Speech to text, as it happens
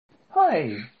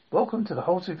Hi, welcome to the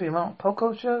Wholesome Female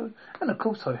Podcast Show, and of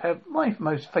course I have my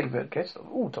most favourite guest of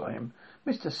all time,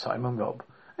 Mr. Simon Robb,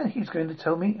 and he's going to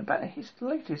tell me about his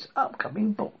latest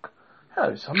upcoming book.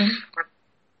 Hello, Simon.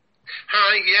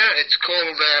 Hi, it's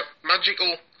called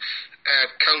Magical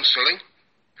Counselling.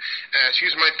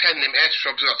 Use my pen name S.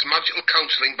 Robb, so that's Magical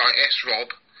Counselling by S.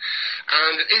 Robb.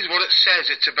 And it is what it says,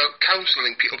 it's about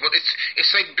counselling people, but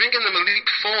it's like bringing them a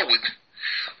leap forward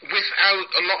without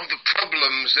a lot of the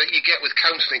problems that you get with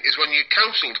counselling. Is when you're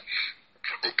counselled,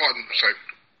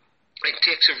 it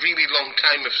takes a really long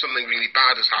time if something really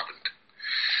bad has happened.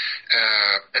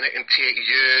 And it can take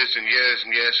years and years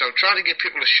and years. So I'm trying to give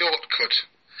people a shortcut.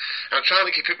 I'm trying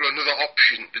to give people another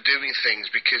option to doing things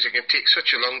because it can take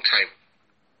such a long time.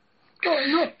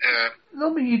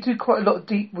 Normally you do quite a lot of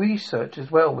deep research as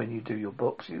well when you do your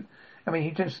books.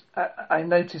 I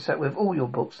noticed that with all your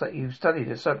books that you've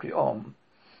studied a subject on,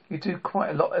 you do quite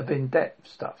a lot of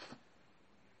in-depth stuff.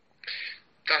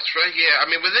 That's right, yeah. I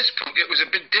mean, with this book, it was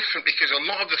a bit different because a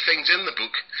lot of the things in the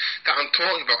book that I'm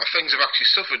talking about are things I've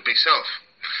actually suffered myself.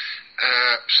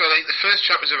 So, like, the first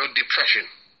chapter is about depression.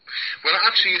 Well, I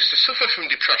actually used to suffer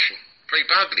from depression very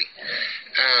badly.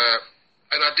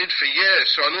 And I did for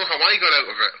years, so I know how I got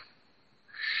out of it.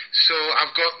 So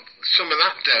I've got some of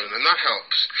that down, and that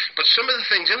helps. But some of the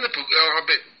things in the book are a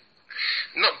bit,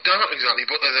 not dark exactly,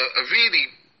 but are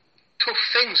really tough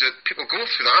things that people go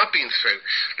through, that I've been through.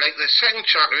 Like the second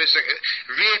chapter is like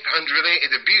rape and related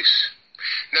abuse.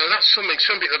 Now that's something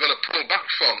some people are going to pull back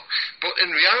from, but in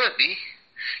reality,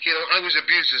 I was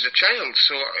abused as a child,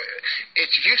 so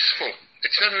it's useful.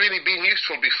 It's never really been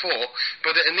useful before,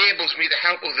 but it enables me to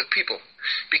help other people.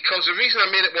 Because the reason I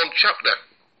made it one chapter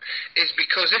is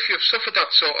because if you've suffered that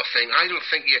sort of thing, I don't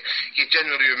think you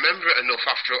generally remember it enough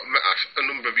after a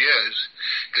number of years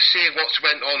to say what's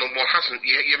went on and what hasn't.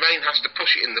 Your mind has to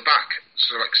push it in the back to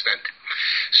some extent.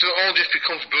 So it all just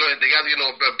becomes blurred together.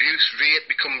 Abuse, rape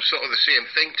becomes sort of the same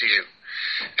thing to you.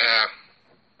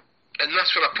 And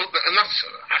that's what I put there. And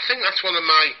I think that's one of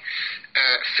my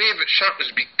favourite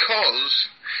chapters because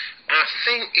I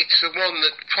think it's the one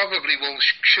that probably will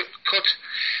cut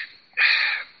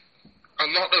a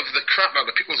lot of the crap out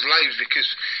of people's lives, because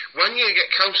when you get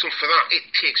counselled for that, it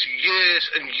takes years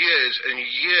and years and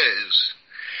years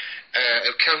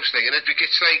of counselling, and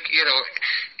it's like,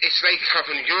 it's like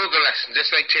having yoga lessons, it's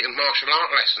like taking martial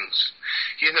art lessons,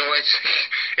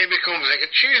 it becomes like a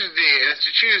Tuesday, and it's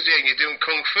a Tuesday and you're doing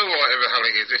Kung Fu or whatever the hell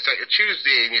it is, it's like a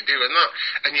Tuesday and you're doing that,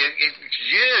 and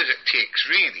years it takes,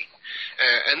 really,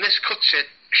 and this cuts it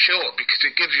short because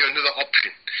it gives you another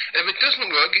option, and if it doesn't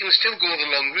work, you can still go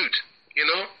the long route.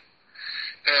 I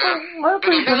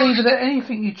believe that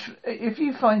anything if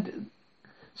you find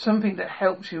something that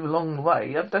helps you along the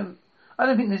way, I don't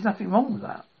think there's nothing wrong with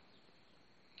that.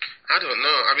 I don't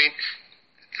know. I mean,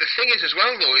 the thing is as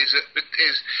well, though, is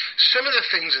some of the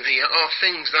things in here are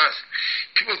things that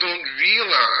people don't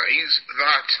realise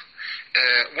that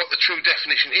what the true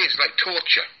definition is, like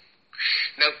torture.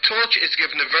 Now, torture is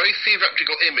given a very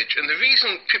theoretical image, and the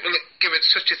reason people give it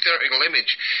such a theoretical image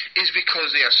is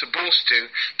because they are supposed to,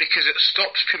 because it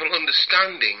stops people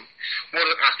understanding what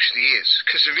it actually is.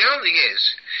 Because the reality is,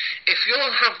 if you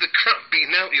don't have the crap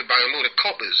beaten out of you by a load of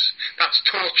coppers, that's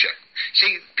torture.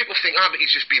 See, people think, but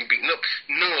he's just being beaten up.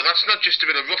 No, that's not just a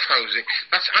bit of roughhousing.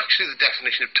 That's actually the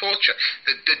definition of torture.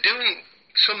 They're doing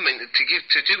something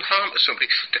to do harm to somebody,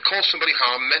 to cause somebody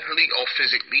harm mentally or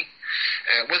physically,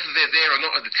 whether they're there or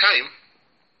not at the time,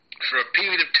 for a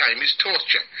period of time, is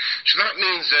torture. So that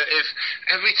means that if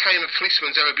every time a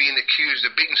policeman's ever been accused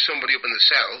of beating somebody up in the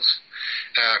cells,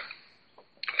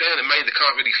 bearing in mind they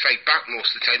can't really fight back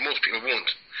most of the time, most people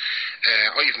won't,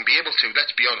 or even be able to,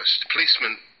 let's be honest,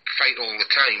 policemen fight all the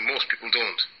time, most people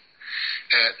don't,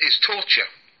 is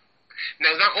torture.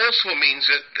 Now, that also means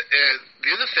that,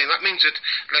 the other thing, that means that,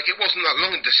 like, it wasn't that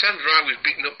long in December, I was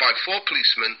beaten up by 4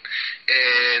 policemen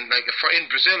in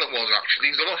Brazil it was, actually.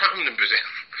 There's a lot happened in Brazil.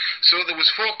 So there was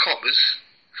 4 coppers.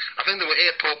 I think they were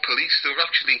airport police. They were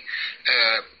actually,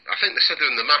 I think they said they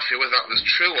were in the mafia. Whether that was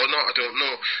true or not, I don't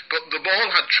know. But they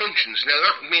all had truncheons. Now,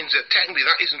 that means that technically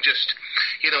that isn't just,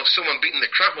 someone beating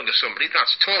the crap out of somebody.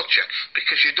 That's torture,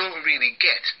 because you don't really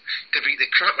get to beat the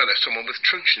crap out of someone with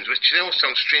truncheons, which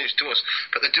sounds strange to us,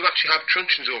 but they do actually have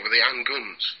truncheons over there and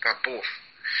guns. They're both.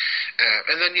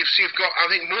 And then you've got, I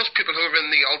think most people who are in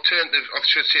the alternative, I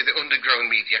should say the underground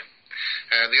media,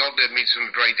 the alternative media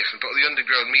is very different, but the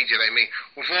underground media, like me,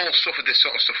 we've all suffered this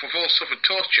sort of stuff. We've all suffered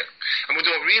torture, and we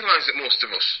don't realise it, most of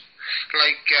us.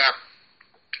 Like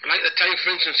the time,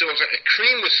 for instance, there was a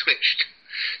cream was switched.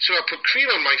 So I put cream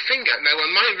on my finger. Now,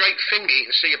 on my right finger, you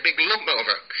can see a big lump out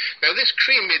of it. Now, this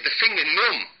cream made the finger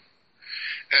numb.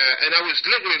 and I was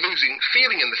literally losing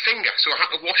feeling in the finger, so I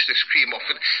had to wash this cream off.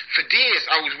 And for days,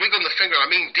 I was wiggling the finger. I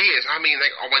mean days. I mean,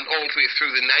 like, I went all the way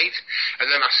through the night,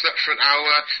 and then I slept for an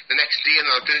hour the next day, and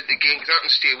I did it again, because I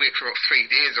can stay awake for about 3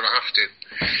 days if I have to.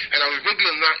 And I was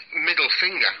wiggling that middle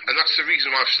finger, and that's the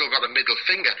reason why I've still got a middle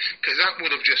finger, because that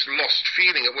would have just lost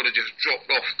feeling. It would have just dropped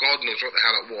off. God knows what the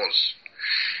hell it was.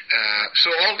 So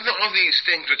all of these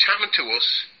things which happen to us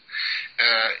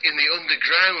in the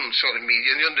underground sort of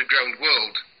media, in the underground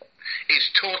world, is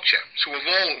torture. So we've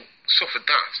all suffered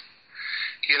that,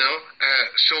 you know.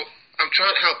 So I'm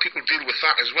trying to help people deal with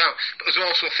that as well. But there's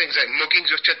also things like muggings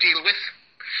which I deal with.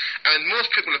 And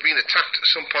most people have been attacked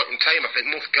at some point in time. I think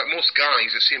most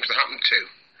guys it seems to happen to.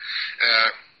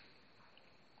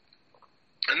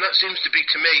 And that seems to be,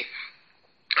 to me,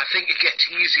 I think it gets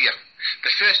easier.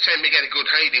 The first time you get a good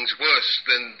hiding's worse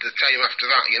than the time after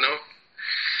that, you know.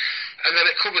 And then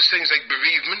it covers things like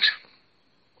bereavement.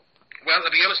 Well,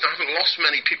 to be honest, I haven't lost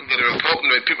many people that are important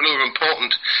to me. People who are important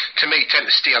to me tend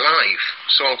to stay alive.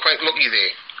 So I'm quite lucky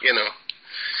there, you know.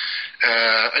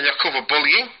 And I cover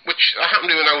bullying, which I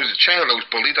happened to when I was a child. I was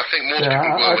bullied. I think most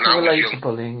people were when I was young. To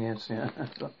bullying, yes, yeah.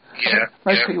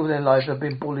 Most people in their lives have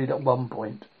been bullied at one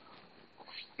point.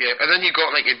 Yeah, and then you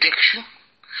got like addiction.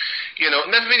 You know,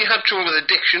 never really had trouble with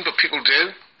addiction, but people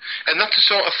do. And that's the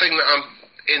sort of thing that I'm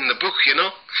in the book, you know,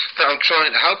 that I'm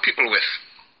trying to help people with.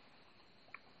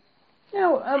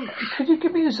 Now, could you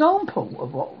give me an example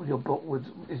of what your book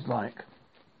is like?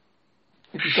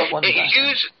 If you've got one. It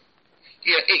uses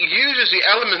the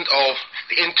element of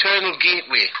the internal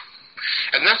gateway.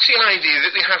 And that's the idea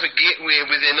that we have a gateway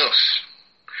within us.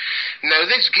 Now,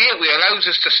 this gateway allows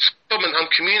us to summon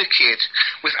and communicate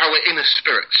with our inner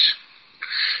spirits.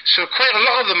 So quite a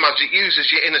lot of the magic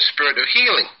uses your inner spirit of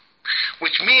healing,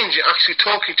 which means you're actually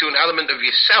talking to an element of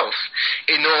yourself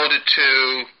in order to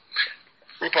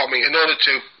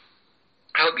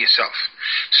help yourself.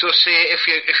 So say if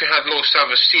you had low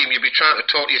self-esteem, you'd be trying to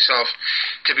talk to yourself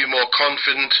to be more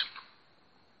confident,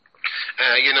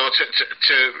 you know, to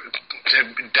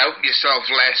doubt yourself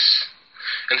less,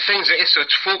 and things like this. So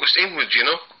it's focused inwards, you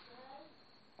know.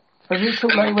 Have you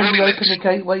thought like when you open the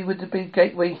gateway, would it be a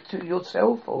gateway to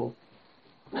yourself, or?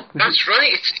 That's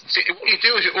right. What you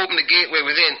do is you open the gateway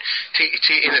within to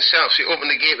your inner self. So you open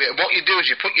the gateway. What you do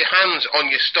is you put your hands on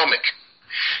your stomach.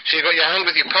 So you've got your hand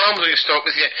with your palms on your stomach,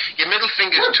 with your middle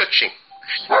fingers touching,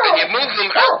 and you move them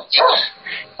out.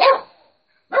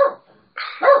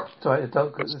 Sorry, the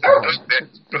dog goes.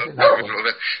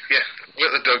 Yeah,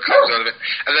 let the dog comes out of it,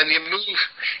 and then you move.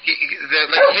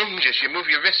 They're like hinges. You move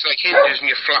your wrists like hinges, and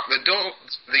you flap the door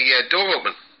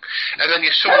open. And then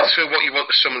you summon through what you want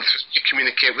to summon through. You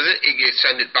communicate with it. You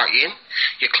send it back in.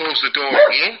 You close the door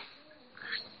again.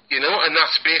 You know, and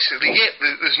that's basically it.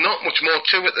 There's not much more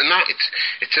to it than that.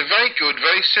 It's a very good,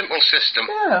 very simple system.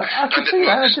 Yeah, I can see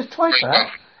that. I just tried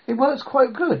that. It works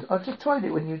quite good. I just tried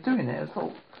it when you were doing it. I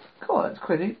thought, God, that's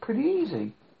pretty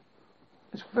easy.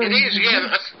 It's very easy. Yeah.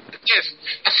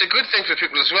 That's a good thing for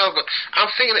people as well, but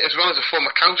I'm thinking it as well as a form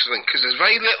of counselling, because there's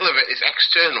very little of it is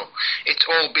external. It's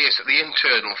all basically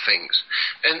internal things.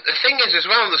 And the thing is as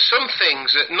well, there's some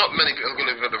things that not many people are going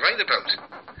to be able to write about.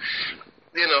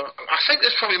 You know, I think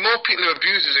there's probably more people who are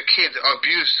abused as a kid or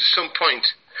abused at some point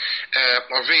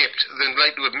or raped than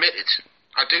like to admit it.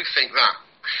 I do think that.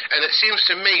 And it seems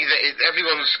to me that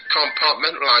everyone's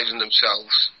compartmentalising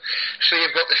themselves. So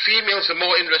you've got the females are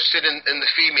more interested in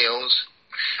the females,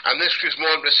 and this group's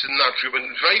more interested in that group, and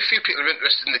very few people are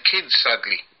interested in the kids,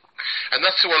 sadly. And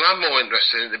that's the one I'm more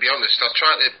interested in, to be honest. I'll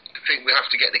try to think we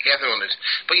have to get together on it.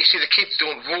 But you see, the kids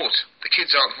don't vote. The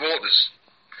kids aren't voters.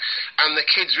 And the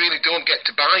kids really don't get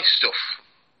to buy stuff.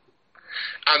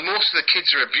 And most of the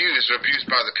kids are abused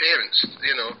by the parents,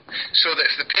 you know. So that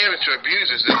if the parents are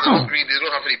abusers, they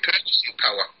don't have any purchasing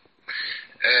power.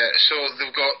 So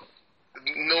they've got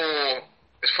no,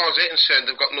 as far as they're concerned,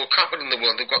 they've got no capital in the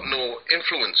world, they've got no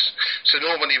influence. So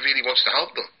nobody really wants to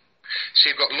help them. So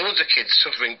you've got loads of kids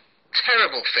suffering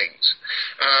terrible things,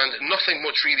 and nothing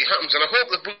much really happens. And I hope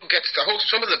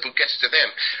some of the book gets to them.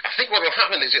 I think what will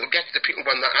happen is it'll get to the people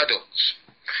when they're adults,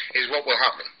 is what will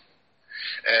happen.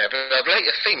 But I'd like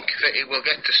to think that it will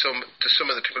get to some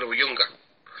of the people who are younger.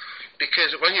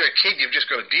 Because when you're a kid, you've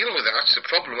just got to deal with it. That's the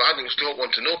problem. Adults don't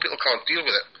want to know. People can't deal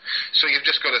with it. So you've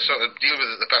just got to sort of deal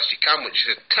with it the best you can, which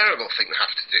is a terrible thing to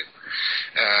have to do.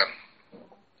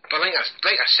 But like I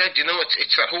said, you know,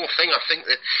 it's that whole thing. I think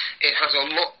that it has a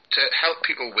lot to help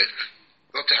people with.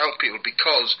 love to help people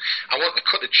because I want to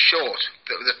cut it short,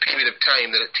 the period of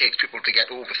time that it takes people to get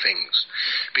over things.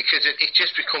 Because it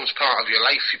just becomes part of your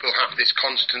life. People have this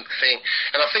constant thing.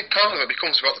 And I think part of it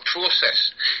becomes about the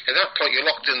process. At that point, you're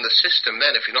locked in the system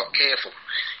then, if you're not careful.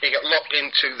 You get locked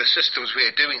into the system's way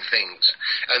of doing things.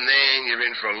 And then you're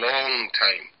in for a long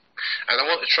time. And I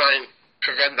want to try and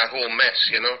prevent that whole mess,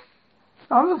 you know.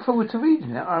 I look forward to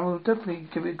reading it. I will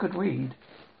definitely give it a good read.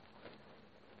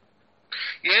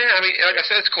 Yeah, I mean, like I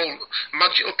said, it's called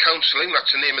Magical Counselling. That's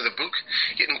the name of the book.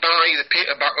 You can buy the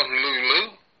paperback on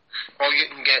Lulu, or you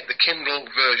can get the Kindle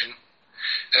version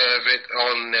of it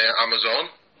on Amazon.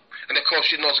 And of course,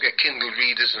 you can also get Kindle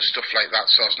readers and stuff like that,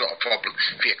 so it's not a problem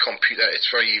for your computer. It's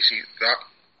very easy, that.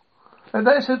 And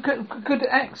that's a good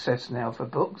access now for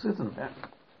books, isn't it?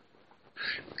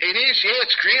 It is, yeah,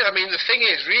 it's great. I mean, the thing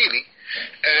is, really,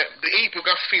 the e-book,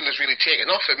 I feel, has really taken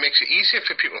off. It makes it easier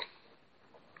for people.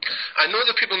 I know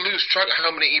that people lose track of how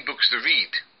many e-books they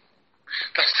read.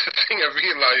 That's the thing I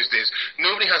realised is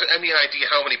nobody has any idea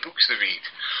how many books they read.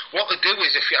 What they do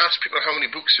is if you ask people how many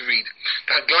books they read,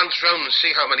 they'll glance round and see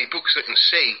how many books they can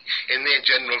see in their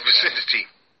general vicinity.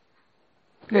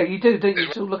 Yeah, you do, don't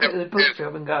you? To look at the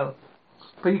bookshelf and go.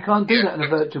 But you can't do that in a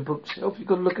virtual bookshelf. You've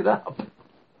got to look it up.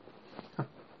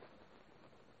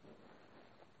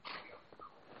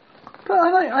 But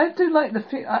I do like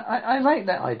I like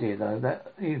that idea though,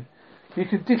 that you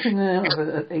could dip in and out of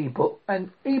an e-book,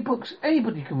 and e-books,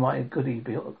 anybody can write a good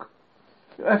e-book.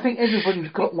 I think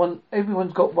everyone's got one in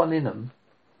them.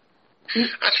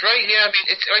 That's right, yeah. I mean,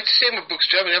 it's the same with books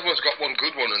too. I mean, everyone's got one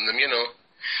good one in them, you know.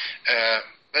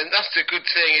 And that's the good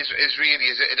thing is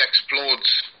it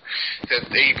explodes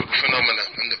the e-book phenomena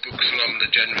and the book phenomena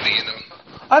generally, you know.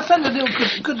 I found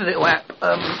a good little app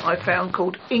I found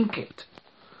called Inkit.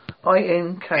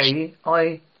 INKITT.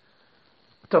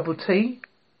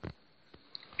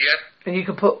 Yeah. And you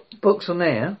can put books on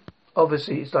there.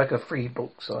 Obviously, it's like a free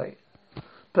book site.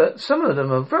 But some of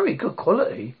them are very good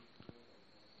quality.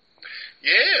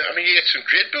 Yeah, I mean, you get some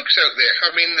great books out there.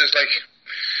 I mean, there's like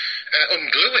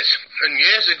Unglue It. And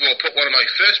years ago, I put one of my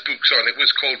first books on. It was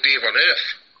called Dave on Earth.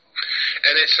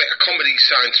 And it's like a comedy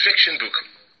science fiction book.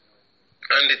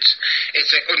 And it's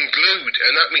like unglued,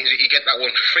 and that means that you get that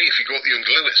one for free if you go to the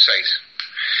Unglue It site.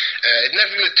 It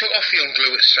never really took off the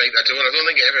Unglue It site. I don't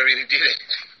think it ever really did it.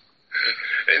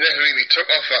 It never really took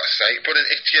off that site, but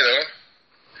it's you know.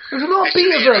 There's a lot of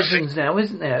beta versions now,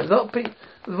 isn't there? A lot of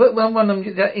one of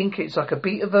them, that Inkit's like a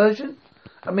beta version.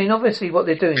 I mean, obviously, what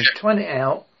they're doing is trying it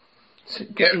out,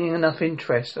 getting enough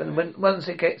interest, and once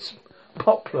it gets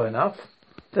popular enough,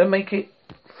 they'll make it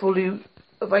fully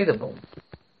available.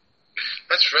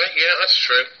 That's right, yeah, that's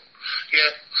true.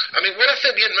 Yeah. I mean, what I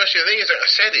think the interesting thing is, like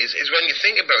I said, is when you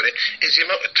think about it, is the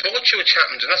amount of torture which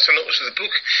happens, and that's the notice of the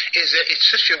book, is that it's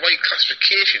such a wide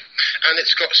classification, and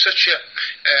it's got such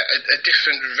a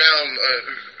different realm,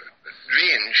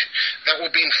 range, that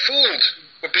we're being fooled,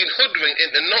 we're being hoodwinked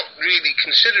into not really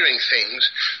considering things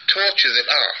torture that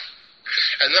are.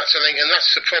 And that's the thing, and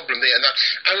that's the problem there. And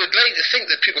I would like to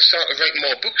think that people start to write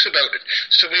more books about it,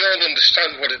 so we all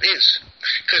understand what it is.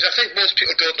 Because I think most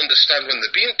people don't understand when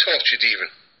they're being tortured even.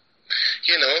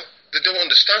 You know, they don't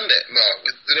understand it, Mark.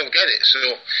 They don't get it.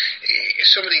 So if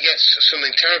somebody gets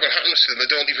something terrible happens to them,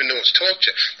 they don't even know it's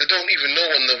torture. They don't even know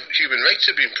when the human rights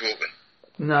have been broken.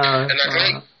 No. And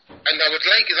I would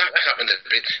like that to happen a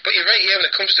bit. But you're right, when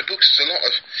it comes to books, there's a lot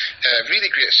of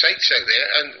really great sites out there,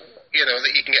 and you know,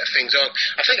 that you can get things on.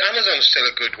 I think Amazon's still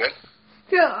a good one.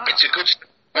 Yeah. It's a good...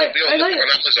 on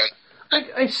Amazon.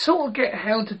 I sort of get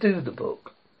how to do the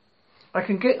book. I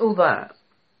can get all that,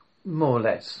 more or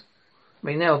less. I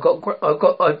mean, now I've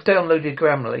downloaded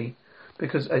Grammarly,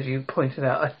 because as you pointed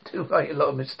out, I do make a lot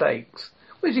of mistakes,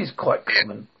 which is quite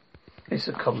common. It's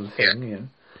a common thing, you know.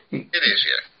 It is,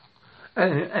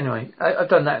 yeah. Anyway, I've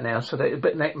done that now, so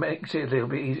that makes it a little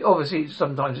bit easy. Obviously,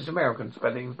 sometimes it's American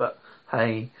spelling, but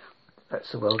hey...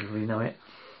 That's the world as we know it.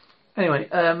 Anyway,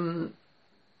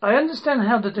 I understand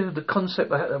how to do the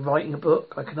concept of writing a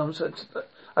book. I can do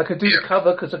the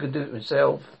cover because I can do it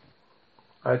myself.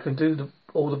 I can do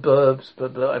all the blurbs,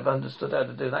 but I've understood how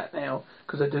to do that now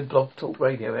because I do blog talk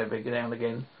radio every now and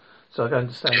again, so I can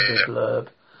understand the blurb.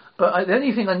 But the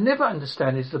only thing I never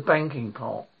understand is the banking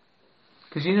part,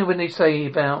 because you know when they say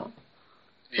about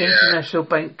international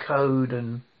bank code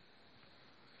and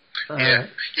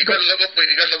you've got to look up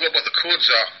what the codes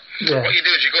are. Yeah. What you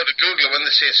do is you go to Google, and when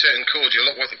they say a certain code, you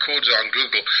look what the codes are on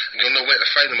Google, and you'll know where to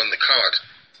find them on the card.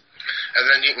 And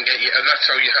then you can and that's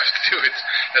how you have to do it.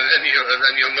 And then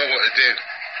you'll know what to do.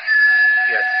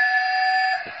 Yeah.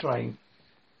 Train.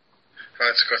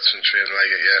 That's got some train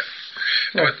like it, yeah.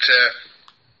 But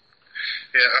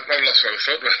Yeah, I've lost what I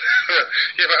thought about.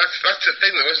 Yeah, but that's the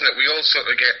thing, though, isn't it? We all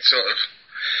sort of get sort of.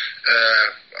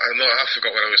 I know I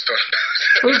forgot what I was talking about.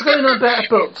 Well, you're going on about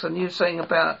books, and you're saying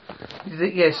about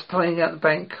yes, finding out the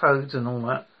bank codes and all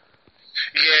that.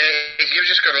 Yeah, you've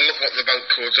just got to look what the bank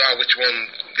codes are, which one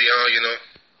they are, you know.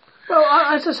 Well,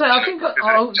 as I say, I think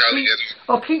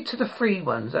I'll keep to the free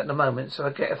ones at the moment, so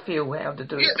I get a feel how to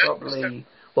do it properly,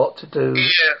 what to do,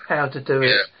 how to do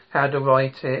it, how to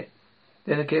write it.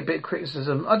 Then I get a bit of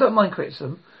criticism. I don't mind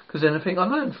criticism, because then I think I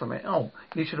learn from it. Oh,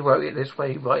 you should have wrote it this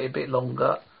way, write it a bit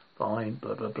longer. Fine,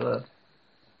 blah, blah, blah.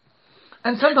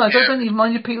 And sometimes I don't even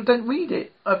mind if people don't read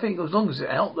it. I think as long as it's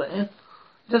out there,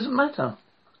 it doesn't matter.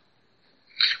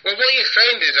 Well, what you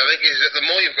find is, I think, is that the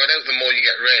more you've got out, the more you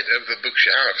get read of the books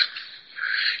you have.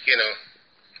 You know,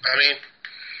 I mean,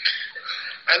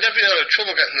 I never had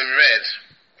trouble getting them read.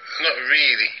 Not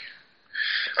really.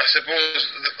 I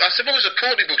suppose the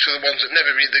poetry books are the ones that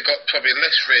never read. They got probably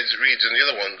less reads than the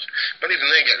other ones, but even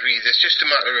they get reads. It's just a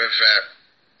matter of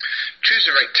choose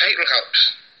the right title helps.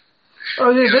 Oh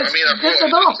yeah, that's a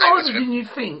lot harder than you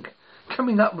think.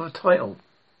 Coming up with a title.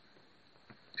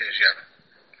 It is, yeah.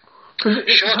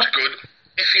 Short's good.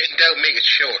 If you're in doubt, make it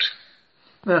short.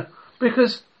 No,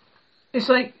 because it's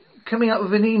like coming up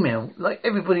with an email. Like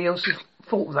everybody else has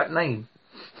thought of that name.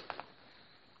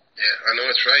 Yeah, I know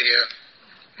it's right. Yeah.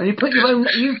 And you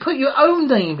put your own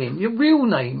name in, your real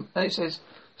name, and it says,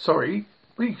 "Sorry,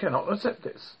 we cannot accept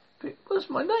this." What's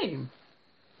my name?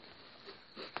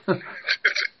 Yeah,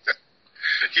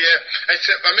 I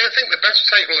think the best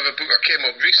title of a book I came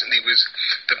up recently was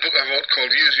the book I wrote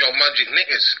called Use Your Magic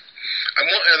Knickers. And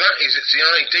what that is, it's the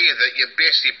idea that you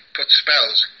basically put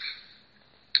spells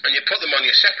and you put them on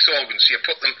your sex organs. So you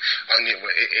put them on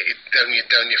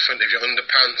down your front of your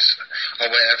underpants or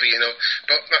wherever, you know.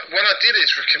 But what I did is,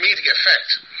 for comedic effect,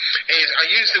 is I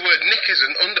used the word knickers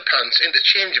and underpants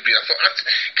interchangeably. I thought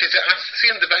because that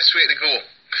seemed the best way to go.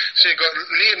 So you've got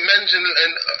men's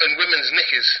and women's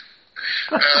knickers.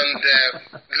 And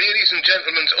ladies and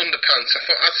gentlemen's underpants. I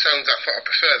thought I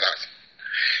prefer that.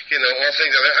 You know, all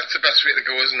things like that. That's the best way to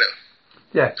go, isn't it?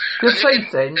 Yeah. You're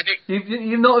safe then.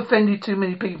 You've not offended too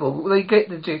many people. They get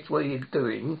the gist what you're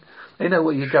doing. They know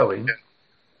where you're going.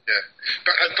 Yeah.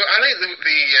 But I like the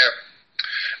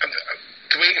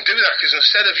way you can do that, because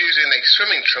instead of using like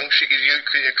swimming trunks, you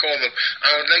could call them,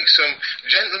 I would like some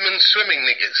gentlemen's swimming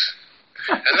knickers.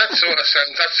 And that sort of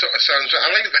sounds. I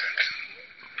like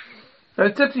that.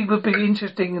 It definitely would be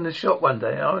interesting in the shop one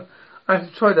day. I have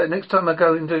to try that next time I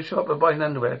go into a shop and buy an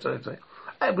underwear. So I say,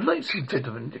 I would like some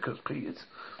gentlemen knickers, please.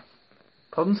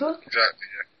 Pardon, sir? Exactly,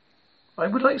 yeah. I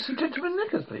would like some gentlemen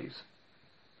knickers, please.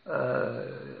 Are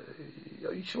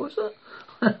you sure, sir?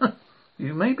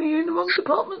 You may be in the wrong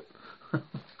department. Yeah,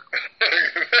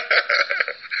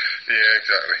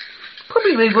 exactly.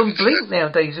 Probably they wouldn't blink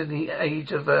nowadays in the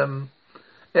age of LGBT.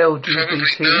 Probably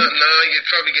not. No, you'd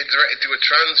probably get directed to a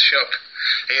trans shop.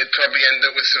 And you'd probably end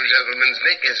up with some gentlemen's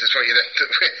knickers, is what you'd end up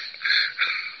with.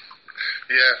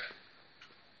 Yeah.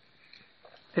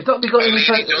 It's not because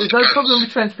there's no problem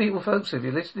with trans people, folks. If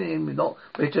you're listening,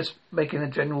 we're just making a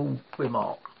general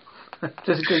remark.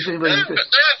 Just in case anybody. I've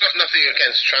got nothing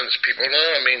against trans people. No,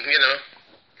 I mean, you know.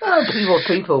 Oh,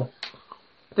 people.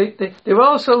 They're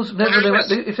arseholes.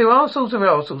 If they're arseholes, they're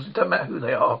arseholes. It doesn't matter who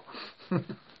they are.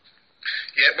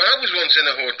 Yeah, well, I was once in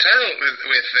a hotel with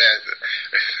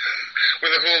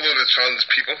a whole load of trans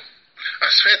people. I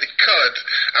swear to God,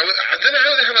 I don't know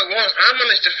how the hell it was. I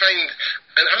managed to find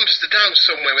an Amsterdam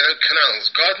somewhere without canals.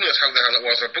 God knows how the hell it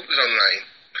was. I booked it online.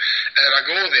 And I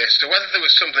go there, so whether there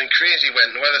was something crazy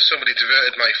went, whether somebody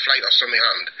diverted my flight or something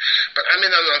happened. But I'm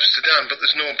in Amsterdam, but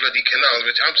there's no bloody canal,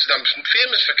 which Amsterdam's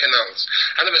famous for canals.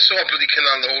 I never saw a bloody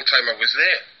canal the whole time I was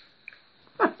there.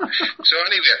 So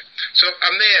anyway, so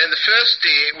I'm there, and the first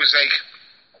day it was like,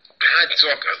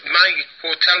 my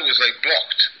hotel was like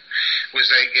blocked. Was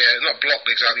like, not blocked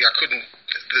exactly, I couldn't,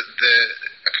 the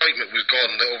appointment was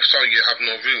gone, oh sorry, you have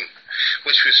no room,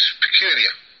 which was peculiar.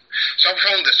 So I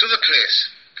found this other place.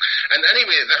 And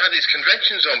anyway, they had these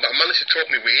conventions on, but I managed to talk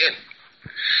my way in.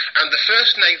 And the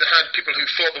first night they had people who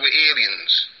thought they were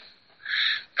aliens.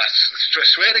 I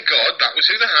swear to God, that was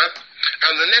who they had.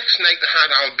 And the next night they had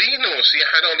albinos. So you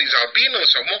had all these albinos.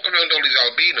 So I'm walking around all these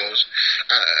albinos,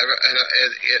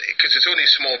 because it's only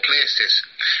small places.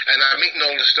 And I'm meeting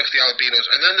all the stuff, the albinos.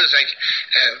 And then there's like,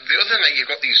 the other night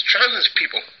you've got these trans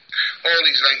people. All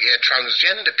these like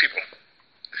transgender people.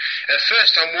 At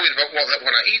first I'm worried about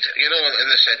what I eat, you know, and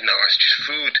they said, no, it's just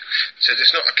food. They said,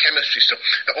 it's not a chemistry stuff.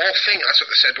 They all think, that's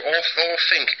what they said, all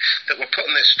think that we're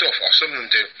putting this stuff, or some of them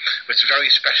do, it's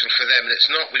very special for them, and it's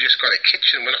not, we just got a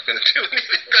kitchen, we're not going to do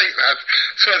anything like that.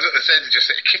 Turns out they said they just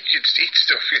kick you to eat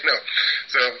stuff, you know.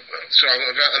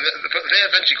 But they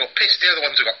eventually got pissed. They're the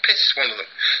ones who got pissed, one of them.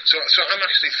 So I'm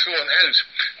actually thrown out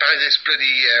by this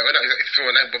bloody, well, not exactly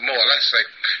thrown out, but more or less, like,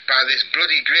 by this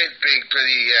bloody, great big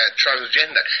bloody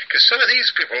transgender. Because some of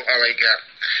these people are like,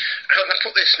 how can I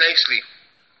put this nicely?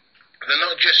 They're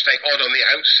not just like odd on the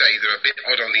outside, they're a bit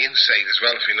odd on the inside as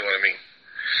well, if you know what I mean.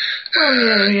 Well,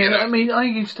 yeah. You know? I mean, I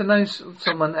used to know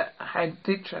someone that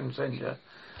did transgender,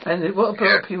 and what a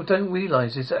lot of people don't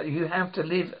realise is that you have to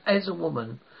live as a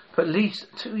woman for at least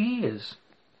 2 years.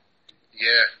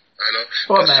 Yeah, I know.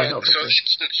 For a man, obviously.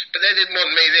 But they didn't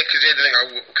want me there because they didn't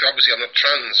think because obviously I'm not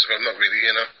trans, well, I'm not really,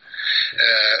 you know.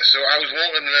 So I was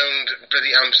walking around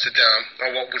bloody Amsterdam,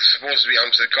 or what was supposed to be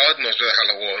Amsterdam, God knows where the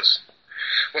hell it was.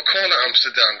 We'll call it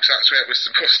Amsterdam because that's where it was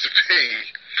supposed to be.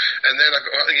 And then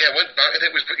I went back and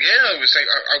it was, I was like,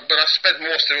 but I spent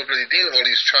most of the bloody day with all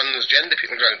these transgender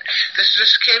people around. This is a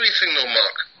scary thing though,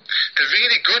 Mark. The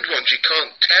really good ones you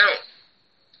can't tell.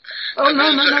 Oh,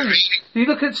 no. Really... You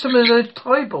look at some of the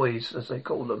Thai boys, as they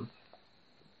call them.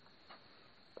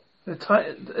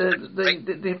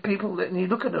 The people that, and you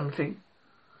look at them and think,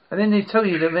 and then they tell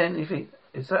you the man, you think,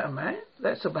 is that a man?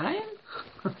 That's a man?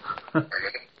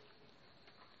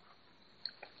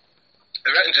 I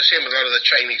reckon it's the same with a lot of the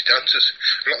Chinese dancers.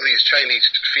 A lot of these Chinese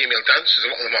female dancers, a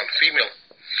lot of them aren't female.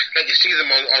 Like you see them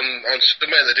on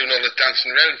somewhere, they're doing all the dancing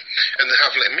around, and they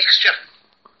have like a mixture.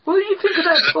 Well, you think of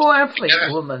that poor athlete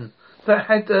woman that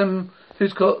had,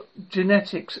 who's got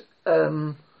genetics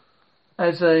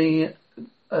as a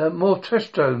more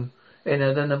testosterone in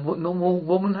her than a normal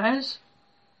woman has.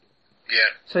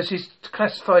 Yeah. So she's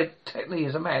classified technically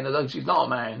as a man, although she's not a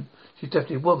man. She's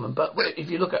definitely a woman, but if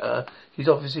you look at her, she's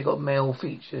obviously got male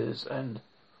features and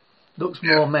looks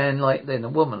more man-like than a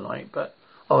woman-like. But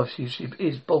obviously she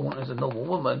is born as a normal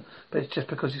woman, but it's just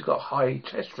because she's got a high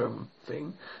testosterone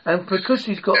thing. And because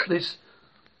she's got this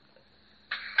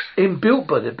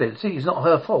inbuilt ability, it's not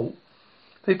her fault.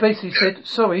 They basically said,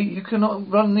 sorry, you cannot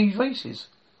run these races.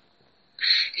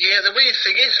 Yeah, the weird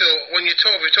thing is, though, when we're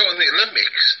talking the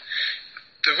Olympics,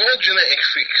 they're all genetic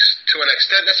freaks to an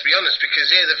extent, let's be honest, because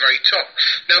they're the very top.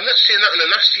 Now, I'm not saying that in a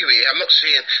nasty way. I'm not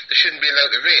saying they shouldn't be allowed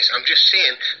to race. I'm just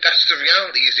saying that's the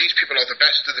reality, is these people are the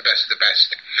best of the best of the best.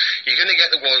 You're going to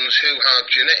get the ones who are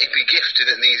genetically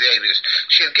gifted in these areas.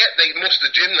 She'll get, like, most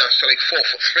of the gymnasts are like 4'3"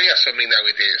 or something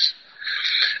nowadays.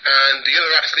 And the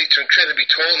other athletes are incredibly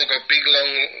tall. They've got big,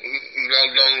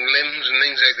 long limbs and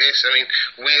things like this. I mean,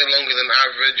 way longer than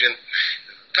average, and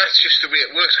that's just the way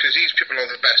it works, because these people are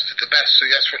the best of the best, so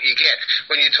that's what you get.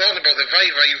 When you're talking about the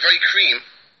very, very, very cream,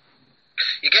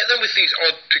 you get them with these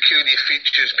odd, peculiar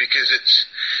features because it's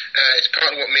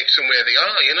part of what makes them where they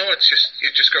are, you know. It's just,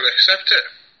 you've just got to accept it,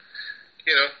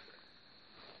 you know.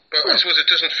 But I suppose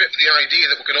it doesn't fit the idea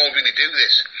that we can all really do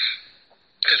this.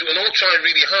 Because we can all try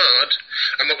really hard,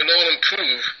 and we can all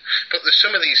improve, but there's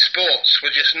some of these sports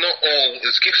we're just not all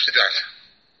as gifted at.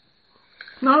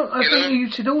 No, I think you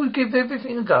should always give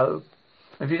everything a go.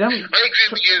 If you don't... I agree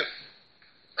with you.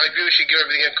 I agree we should give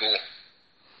everything a go.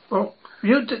 Well,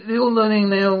 you're learning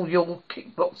now your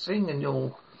kickboxing and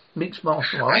your mixed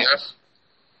martial arts.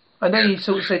 I know you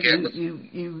sort of said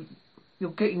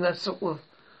you're getting that sort of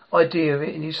idea of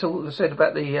it, and you sort of said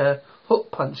about the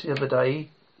hook punch the other day.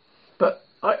 But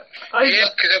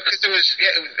because there was,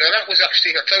 and that was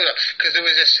actually, I'll tell you that, because there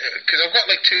was this, because I've got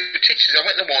like two teachers. I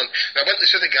went to one, and I went to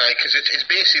this other guy, because it's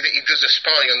basically that he does a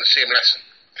spy on the same lesson.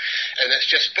 And it's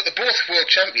just, but they're both world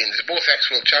champions, they're both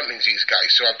ex-world champions, these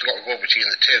guys, so I've got to go between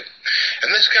the two.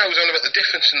 And this guy was on about the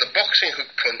difference in the boxing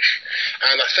hook punch,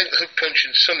 and I think the hook punch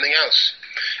and something else.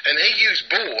 And he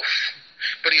used both,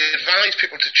 but he advised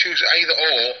people to choose either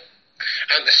or,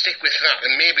 and to stick with that,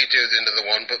 and maybe do the other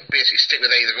one, but basically stick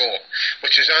with either or,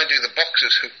 which is I do the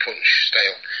boxer's hook punch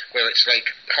style, where it's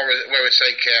like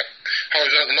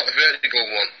horizontal, not the vertical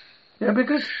one. Yeah,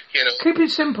 because keep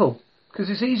it simple, because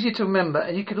it's easier to remember,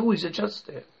 and you can always adjust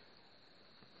it.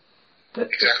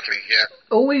 Exactly, yeah.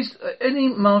 Always, any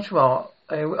martial art,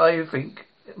 I think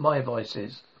my advice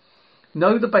is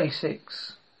know the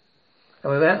basics,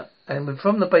 and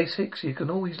from the basics you can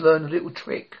always learn a little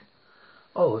trick.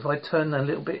 Oh, if I turn a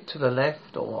little bit to the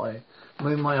left, or I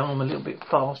move my arm a little bit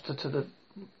faster to the...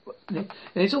 And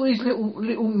it's all these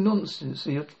little nonsense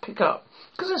that you pick up.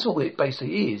 Because that's all it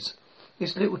basically is.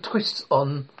 It's little twists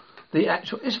on the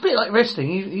actual... It's a bit like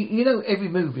wrestling. You know every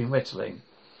move in wrestling.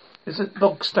 It's a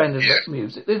bog standard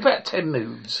moves. There's about 10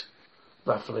 moves,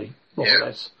 roughly, more or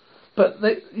less. But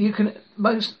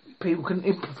most people can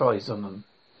improvise on them.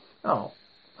 Oh,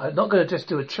 I'm not going to just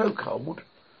do a chokehold.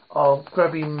 I'll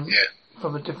grab him...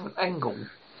 from a different angle.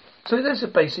 So that's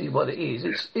basically what it is.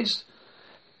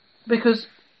 Because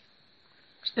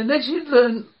unless you're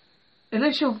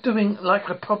doing like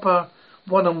a proper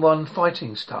one-on-one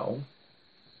fighting style,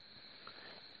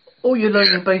 all you're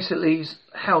learning basically is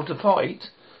how to fight,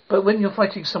 but when you're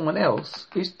fighting someone else,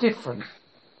 it's different.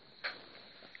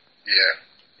 Yeah.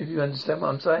 If you understand what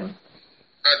I'm saying?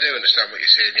 I do understand what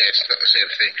you're saying, yeah, it's not the same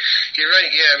thing. You're right,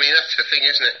 yeah, I mean, that's the thing,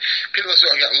 isn't it? People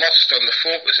sort of get lost on the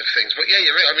focus of things, but yeah,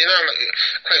 you're right, I mean,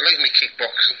 quite like me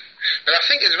kickboxing. But I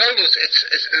think as well, it's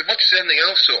as much as anything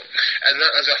else, though, and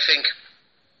that is, I think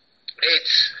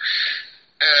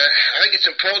it's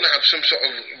important to have some sort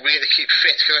of way to keep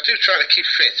fit, because I do try to keep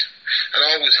fit, and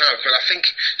I always have, but I think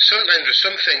sometimes with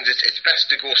some things it's best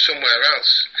to go somewhere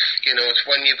else. You know, it's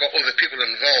when you've got other people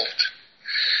involved.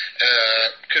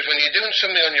 Because when you're doing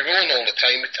something on your own all the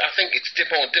time, I think it's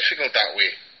more difficult that way.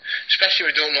 Especially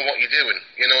if you don't know what you're doing,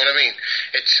 you know what I mean?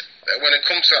 It's when it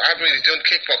comes to, I've really done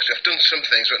kickboxing, I've done some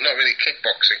things, but not really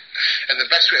kickboxing. And the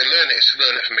best way to learn it is to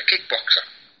learn it from a kickboxer.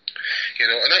 You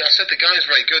know, and like I said, the guy's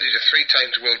very good, he's a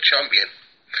 3-time world champion.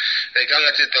 The guy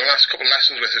I did the last couple of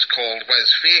lessons with is called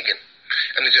Wes Fagan.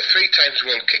 And he's a 3-time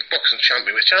world kickboxing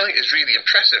champion, which I think is really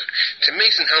impressive. It's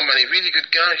amazing how many really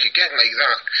good guys you get like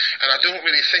that. And I don't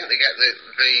really think they get the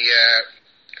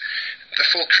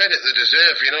full credit they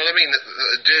deserve, you know what I mean, that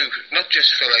they do, not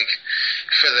just for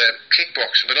the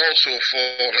kickboxing, but also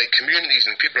for like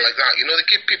communities and people like that. You know, they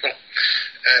give people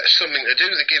something to do,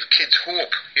 they give kids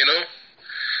hope, you know,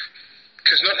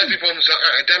 because not everyone's that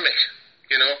academic,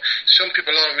 you know. Some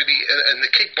people aren't really, and the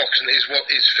kickboxing is what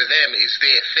is for them, is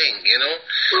their thing, you know.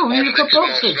 Well, you've got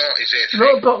boxers. A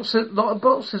lot of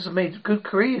boxers have made good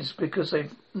careers because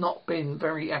they've not been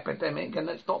very academic and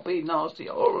it's not been nasty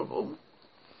or horrible.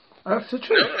 That's the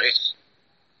truth. No, it's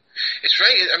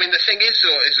right. I mean, the thing is,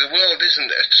 though, is the world isn't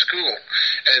a school,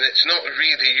 and it's not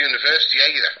really a university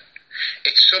either.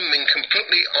 It's something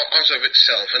completely as of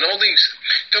itself. And all these,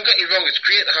 don't get me wrong, it's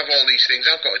great to have all these things.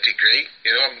 I've got a degree,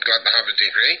 you know, I'm glad to have a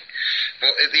degree.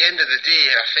 But at the end of the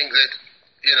day, I think that,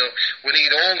 you know, we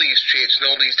need all these traits and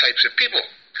all these types of people.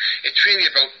 It's really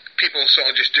about people sort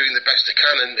of just doing the best they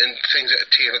can and things that are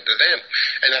tailored to them.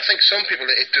 And I think some people,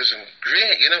 it does them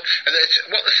great, you know. And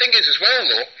what the thing is as well,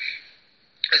 though,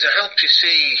 is it helps you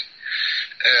see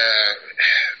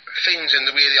things in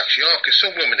the way they actually are, because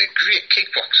some women are great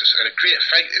kickboxers and are great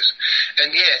fighters,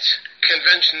 and yet,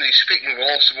 conventionally speaking, we're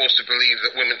all supposed to believe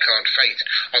that women can't fight,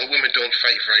 or that women don't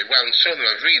fight very well, and some of them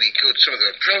are really good, some of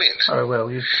them are brilliant. Oh, well,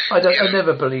 I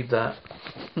never believed that.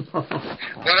 Well,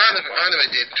 I never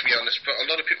did, to be honest, but a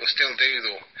lot of people still do,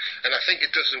 though, and I think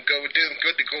it do them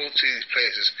good to go to these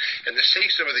places, and to see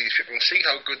some of these people and see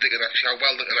how well they can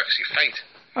actually fight.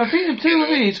 I think the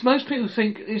thing is, most people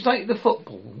think it's like the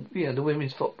football, the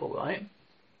women's football, right?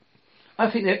 I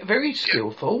think they're very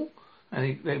skillful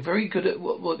and they're very good at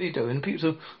what they do. And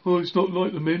people say, "Oh, it's not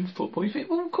like the men's football." You think,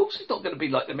 well, of course it's not going to be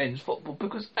like the men's football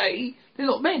because A, they're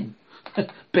not men,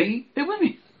 B, they're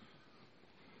women.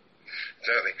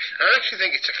 Exactly. I actually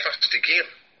think it's a faster game.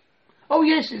 Oh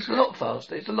yes, it's a lot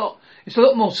faster. It's a lot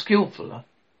more skillful.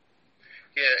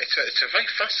 Yeah, it's a very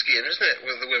fast game, isn't it,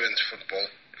 with the women's football?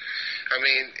 I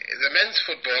mean, the men's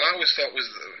football, I always thought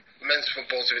men's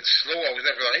football's a bit slow. I was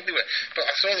never that into it. But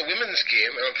I saw the women's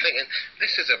game, and I'm thinking,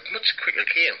 this is a much quicker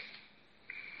game.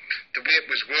 The way it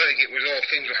was working,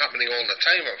 things were happening all the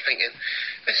time. I'm thinking,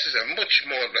 this is a much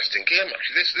more interesting game,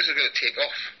 actually. This is going to take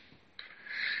off.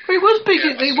 Well, it was big.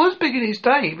 It was big in its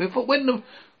day. Before, when the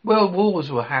world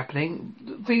wars were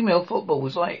happening, female football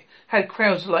had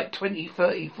crowds of 20,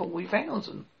 30,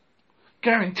 40,000.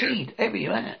 Guaranteed, every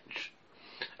match.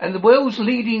 And the world's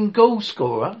leading goal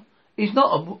scorer is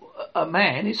not a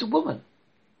man, it's a woman.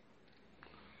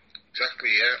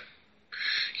 Exactly, yeah.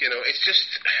 You know, it's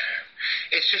just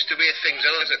the way things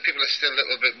are, that people are still a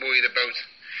little bit worried about,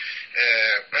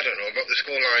 about this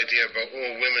whole idea about,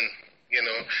 women, you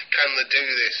know, can they do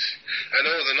this? I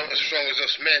know they're not as strong as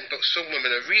us men, but some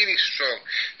women are really strong.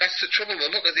 That's the trouble.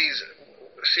 Look at these,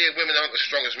 say women aren't as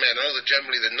strong as men. I know that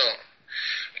generally they're not.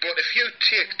 But if you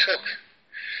took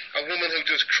a woman who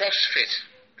does CrossFit,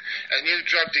 and you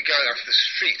dragged a guy off the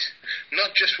street,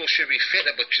 not just will she be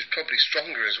fitter, but she's probably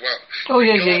stronger as well. Oh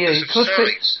yeah.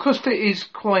 CrossFit is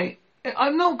quite.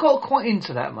 I've not got quite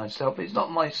into that myself. It's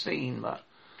not my scene, but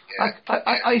yeah.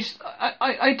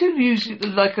 I do use it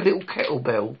like a little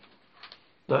kettlebell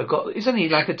that I've got. It's only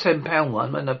like a £10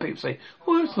 one, and people say,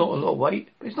 "Oh, it's not a lot of weight."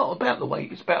 It's not about the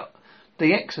weight. It's about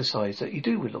the exercise that you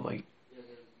do with the weight.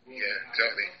 Yeah,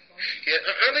 exactly. Yeah,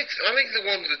 I like the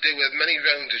ones that do as many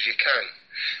rounds as you can,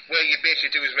 where you basically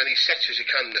do as many sets as you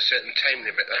can in a certain time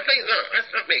limit. I like that.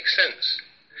 That makes sense.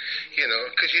 You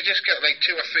know, because you just get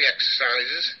 2 or 3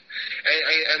 exercises,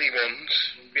 any ones,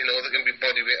 you know, that can be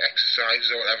bodyweight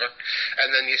exercises or whatever, and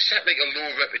then you set like a low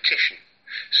repetition.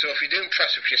 So if you're doing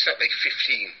press-ups, you set like 15,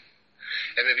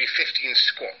 and maybe 15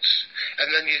 squats, and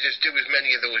then you just do as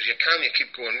many of those as you can. You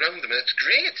keep going round them, and it's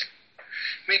great.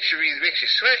 Makes you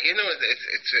sweat, you know. It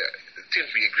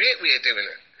seems to be a great way of doing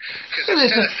it. Because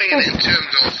instead of thinking it in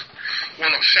terms of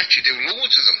one-off sets, you do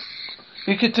loads of them.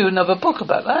 You could do another book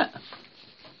about that.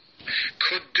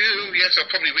 Could do, yes. I'll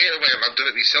probably wait a while. I'll do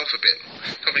it myself a bit.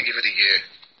 Probably give it a year.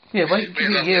 Yeah, wait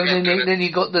give it a year, and then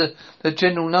you got the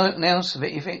general nous of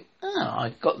it. You think,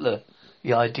 I got the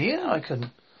idea. I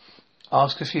can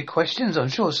ask a few questions. I'm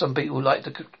sure some people like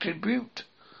to contribute.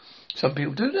 Some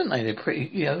people do, don't they? They're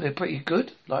pretty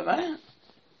good like that.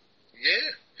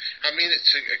 Yeah. I mean,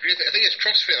 it's a great thing. I think it's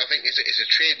CrossFit, I think, is a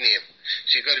trade name.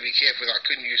 So you've got to be careful that I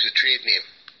couldn't use the trade name.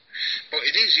 But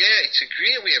it is, yeah, it's a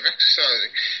great way of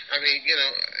exercising. I mean,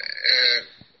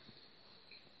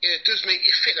 it does make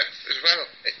you fitter as well.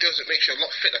 It does, it makes you a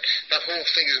lot fitter. That whole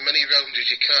thing, as many rounds as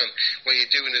you can, where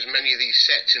you're doing as many of these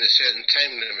sets in a certain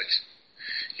time limit.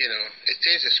 You know,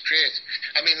 it's great.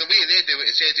 I mean, the way they do it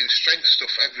is they do strength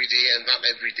stuff every day and that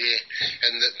every day,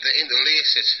 and they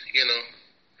interlace it, you know.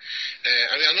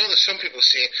 I mean, I know that some people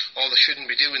say, they shouldn't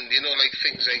be doing, you know, like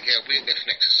things like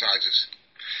weightlifting exercises.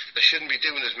 They shouldn't be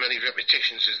doing as many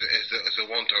repetitions as they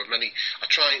want, or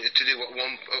trying to do at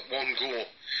one go,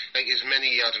 like as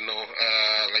many, I don't know,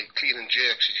 like clean and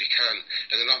jerks as you can,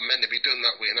 and they're not meant to be done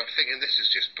that way. And I'm thinking, this is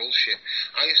just bullshit.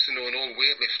 I used to know an old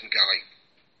weightlifting guy.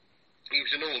 He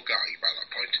was an old guy by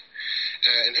that point,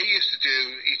 and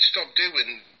he'd stopped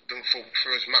doing them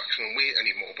for his maximum weight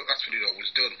anymore, but that's what he'd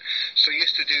always done. So he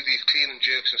used to do these clean and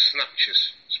jerks and snatches,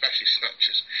 especially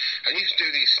snatches. And he used to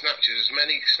do these snatches, as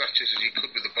many snatches as he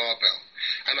could with the barbell.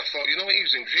 And I thought, you know what, he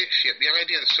was in great shape. The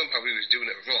idea that somehow he was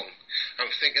doing it wrong,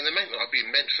 I'm thinking they might not have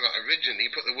been meant for that originally,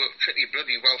 but they worked pretty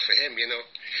bloody well for him, you know.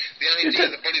 The idea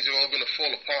the bodies are all going to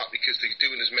fall apart because they're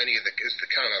doing as many as they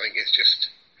can, I think it's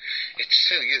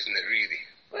silly, isn't it, really?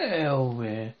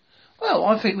 Well,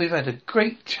 I think we've had a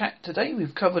great chat today.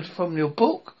 We've covered from your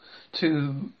book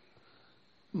to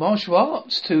martial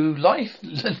arts to life,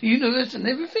 the universe and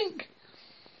everything.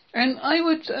 And I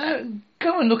would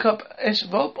go and look up S.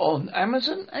 Rob on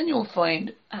Amazon, and you'll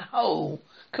find a whole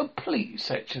complete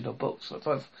section of books that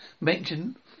I've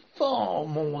mentioned far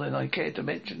more than I care to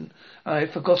mention.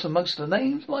 I've forgotten most of the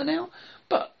names by now,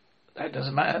 but that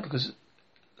doesn't matter because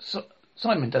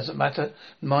Simon doesn't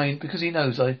mind because he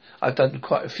knows I've done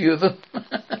quite a few of them.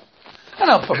 And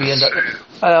I'll probably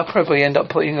end up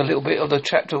putting a little bit of the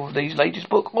chapter of these latest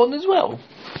book on as well.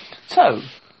 So,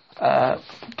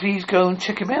 please go and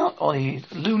check him out on the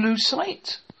Lulu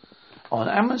site, on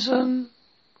Amazon,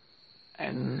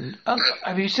 and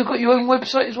have you still got your own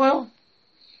website as well?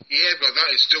 Yeah, but that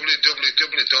is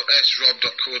www.srob.co.uk.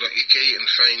 You can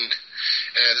find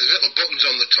there's little buttons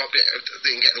on the top.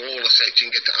 They can get to all the sites.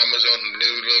 You can get to Amazon and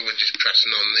Lulu and just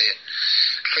pressing on there,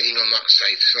 clicking on that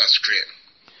site. So that's great.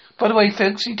 By the way,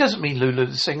 folks, he doesn't mean Lulu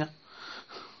the singer.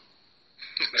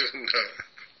 No.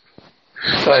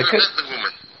 So I met the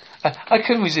woman. I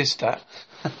couldn't resist that.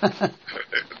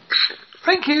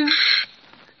 Thank you.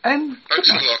 And thanks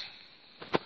a lot.